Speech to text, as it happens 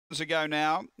ago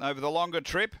now over the longer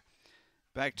trip.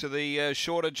 Back to the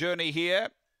shorter journey here.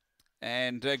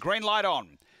 And green light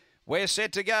on. We're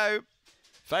set to go.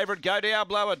 Favourite Go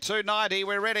Diablo at 290.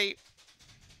 We're ready.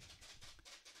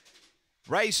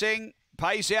 Racing.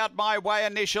 Pace out my way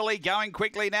initially. Going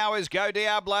quickly now is Go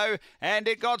Diablo. And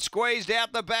it got squeezed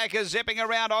out the back as zipping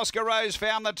around. Oscar Rose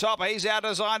found the top. He's out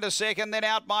designed a second, then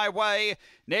out my way.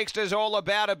 Next is All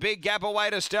About, a big gap away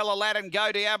to Stella Latin.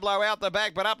 Go Diablo out the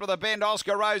back, but up to the bend.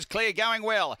 Oscar Rose clear, going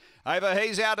well. Over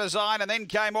He's Our Design, and then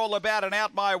came All About and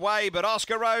out my way. But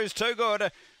Oscar Rose too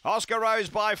good. Oscar Rose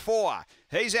by 4.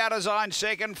 He's Our Design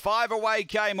second. 5 away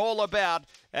came All About.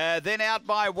 Then out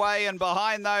my way, and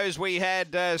behind those we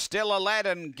had Stella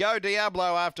Latin. Go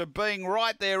Diablo, after being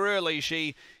right there early,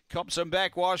 she copped some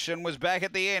backwash and was back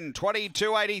at the end.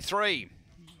 22.83.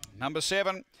 Number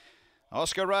 7,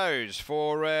 Oscar Rose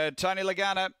for Tony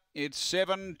Lagana. It's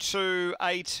 7, 2,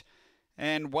 8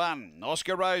 and 1.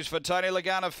 Oscar Rose for Tony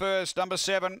Lagana first. Number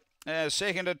 7.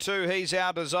 Second to 2, He's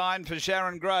Our Design for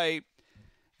Sharon Gray.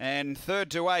 And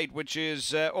third to 8, which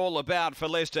is All About for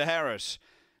Lester Harris.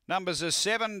 Numbers are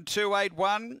 7, 2, 8,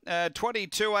 1,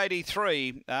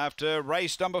 22.83 after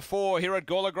race number 4 here at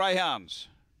Gawler Greyhounds.